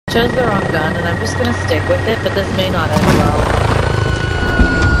Chose the wrong gun, and I'm just gonna stick with it, but this may not end well.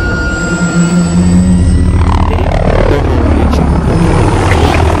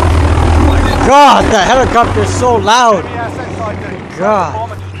 God, the helicopter is so loud. God.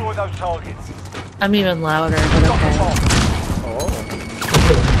 I'm even louder, but okay.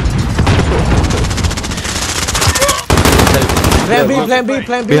 Plan B, plan B,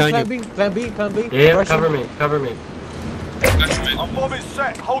 plan B, Behind plan B, plan B, plan B. Yeah, Russian. cover me, cover me. Our bomb is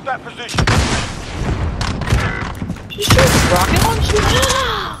set. Hold that position. You shoot rocket launcher?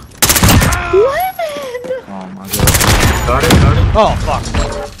 Lemon! Oh my god. Got it, got it. Oh, fuck.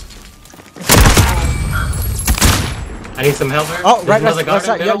 I need some help here. Oh, right, There's left another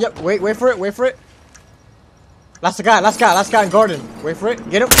side. garden, Yep, yep. Wait for it, wait for it. Last guy in garden. Wait for it.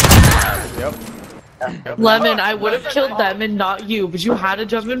 Get him. Yep. Lemon, I would have killed them and not you, but you had to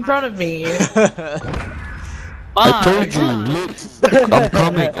jump in front of me. I told you, look, I'm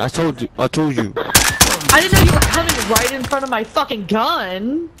coming. I told you. I didn't know you were coming right in front of my fucking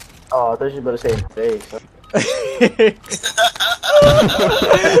gun. Oh, I thought you were about to say in face.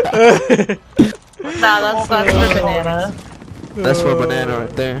 Nah, that's for banana. That's for banana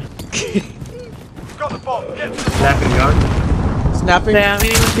right there. Got the bomb. Get to the Snapping guard. Snapping. Damn, he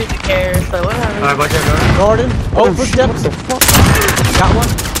didn't even seem to care, so whatever. Alright, watch out, guard. Garden. Oh, footsteps. Got one.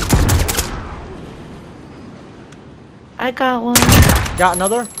 I got one. Got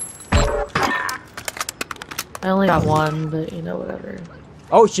another. I only got one, but you know, whatever.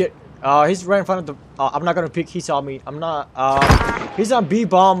 Oh shit. He's right in front of the. I'm not gonna peek. He saw me. I'm not. He's on B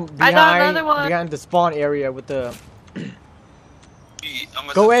bomb I got another one. behind the spawn area with the.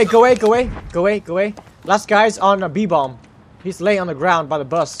 Go away. Last guy's on a B bomb. He's laying on the ground by the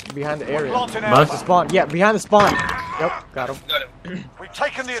bus behind the area. Bus? The spawn. Yeah, behind the spawn. Yep, got him. We've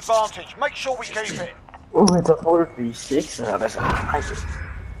taken the advantage. Make sure we keep it. Oh, it's a 4v6. That's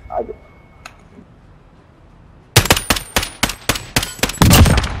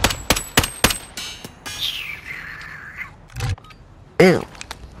Damn.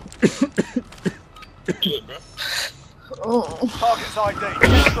 Target's ID.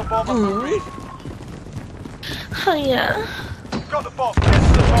 Get the bomb and move in. Oh yeah. Got the bomb. Get to the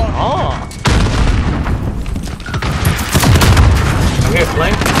target. Oh. I'm here,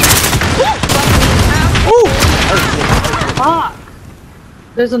 flank. Ooh. Fuck.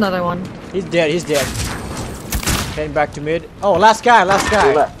 There's another one. He's dead. Heading back to mid. Oh, last guy.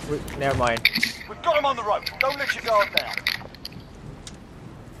 Never mind. We've got him on the rope. Don't let your guard down.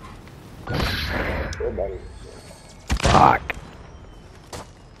 Fuck.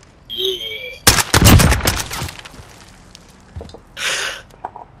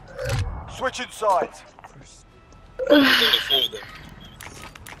 Switching sides.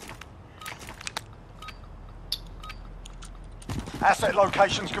 Asset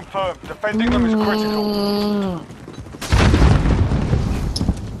locations confirmed. Defending them is critical.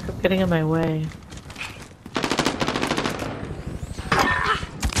 Quit getting in my way.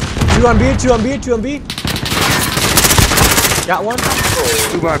 2 on B. Got one.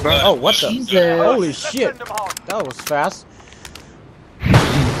 Goodbye, bro. Oh, what the? Jesus. Holy shit. Defend them hard. That was fast. I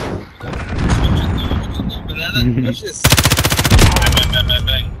need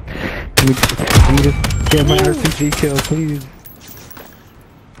to get my RPG kill, please.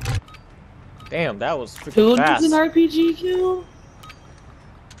 Damn, that was freaking Who fast. needs an RPG kill?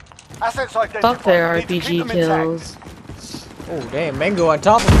 Assets identified. Fuck their We need to keep RPG them intact. kills. Oh, damn, Mango on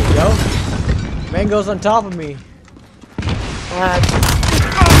top of me, yo. Mango's on top of me. What?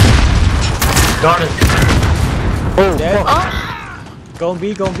 Garden. Oh, Dead. Oh! Go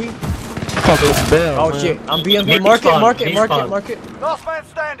B. fuck this bell. Oh man. shit, I'm B. Mark spawn. Mark Main it. spawn. Last man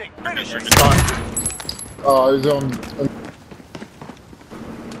standing. Finish it. Spawn. Oh, he's on.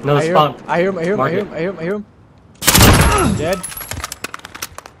 No I hear spawn. him. I hear Mark him. Dead.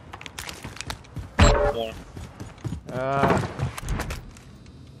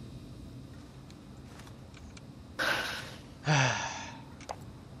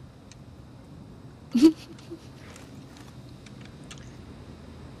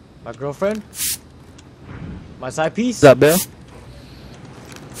 My girlfriend? My side piece? Is that Bell?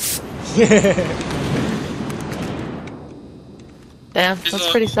 Damn,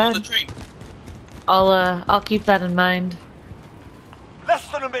 that's pretty sad. I'll keep that in mind. Less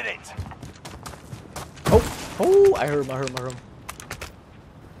than a minute. Oh, I heard him.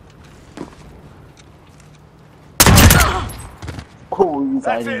 Oh, he's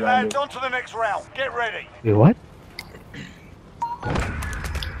That's hiding it, around lads. On to the next round. Get ready. Wait, what?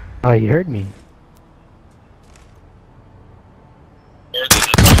 Oh, you heard me.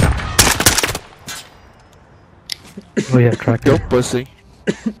 Oh yeah, crack. Yo, pussy.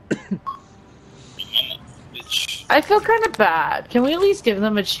 I feel kind of bad. Can we at least give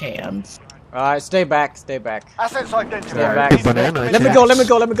them a chance? Alright, stay back, stay back. Assets identified. Stay back. Banana. Let me go, let me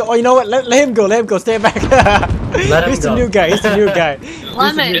go, let me go. Oh, you know what? Let him go, stay back. Let him He's the go. new guy, he's the new guy.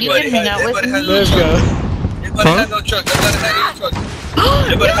 Lemon, you can hang out with me. Let's go. Everybody has no truck. Everybody has no truck.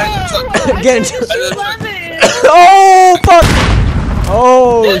 Everybody has no truck. Get into Lemon! Oh, fuck!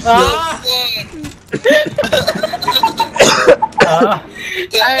 Oh, shit.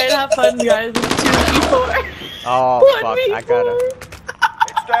 Alright, have fun, guys. It's 2v4. Oh, fuck, I gotta.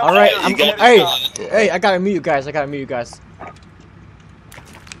 It's down Alright, to I'm. you. Hey, I gotta meet you guys, I gotta meet you guys.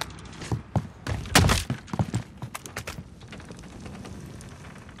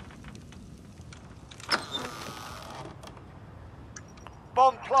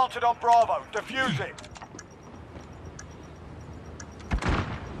 Bomb planted on Bravo. Defuse it.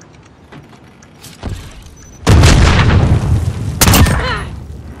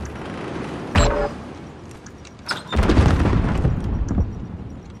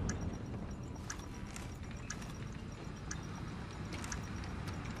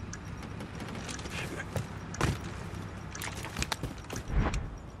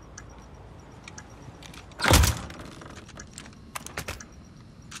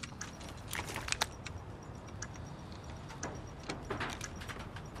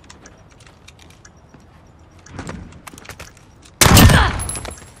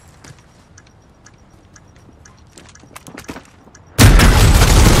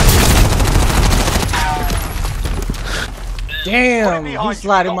 Damn, he's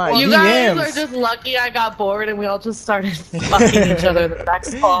sliding my You guys are DMs. just lucky I got bored and we all just started fucking each other in the back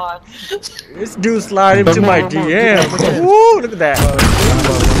spawn. This dude sliding into my DMs. Woo, look at that.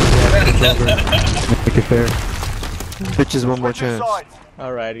 Make it fair. Bitches, one more Switch chance. sides.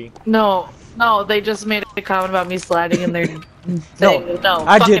 Alrighty. No, they just made a comment about me sliding in their thing. No,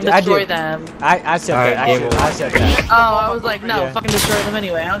 I fucking did, I destroy did. them. I said Alright, that. game over. I said that. Oh, I was like, no, Yeah. fucking destroy them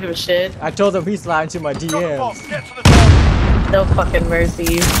anyway. I don't give a shit. I told him he's sliding to my Got the bomb. DMs. Get to the door. No fucking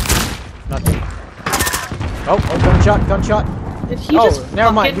mercy. Nothing. Oh, gunshot. Did he Oh, just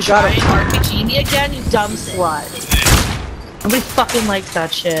never mind, fucking you got try him. and RPG me again, you dumb slut? Nobody fucking likes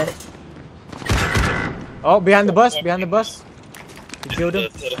that shit. Oh, behind the bus. You killed him.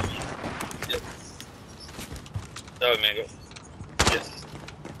 Oh, man, go. Yes.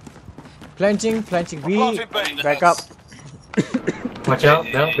 Planting B. Planting B. Back up. Watch out.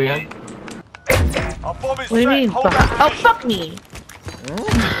 No, behind. Our bomb is What do you set. mean? Hold Fuck? that Oh, position. fuck me!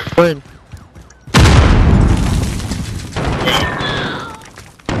 When?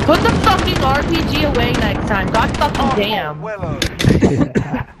 Put the fucking RPG away next time. God fucking damn. Well earned.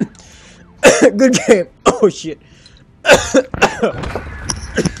 Good game. Oh shit. I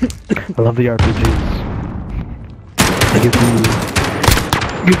love the RPGs. It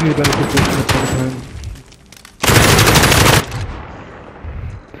gives me a better position at some time.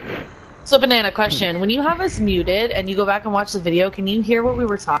 So, Banana, question. When you have us muted and you go back and watch the video, can you hear what we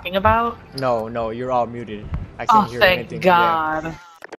were talking about? No, you're all muted. I Oh, can't hear thank anything. God.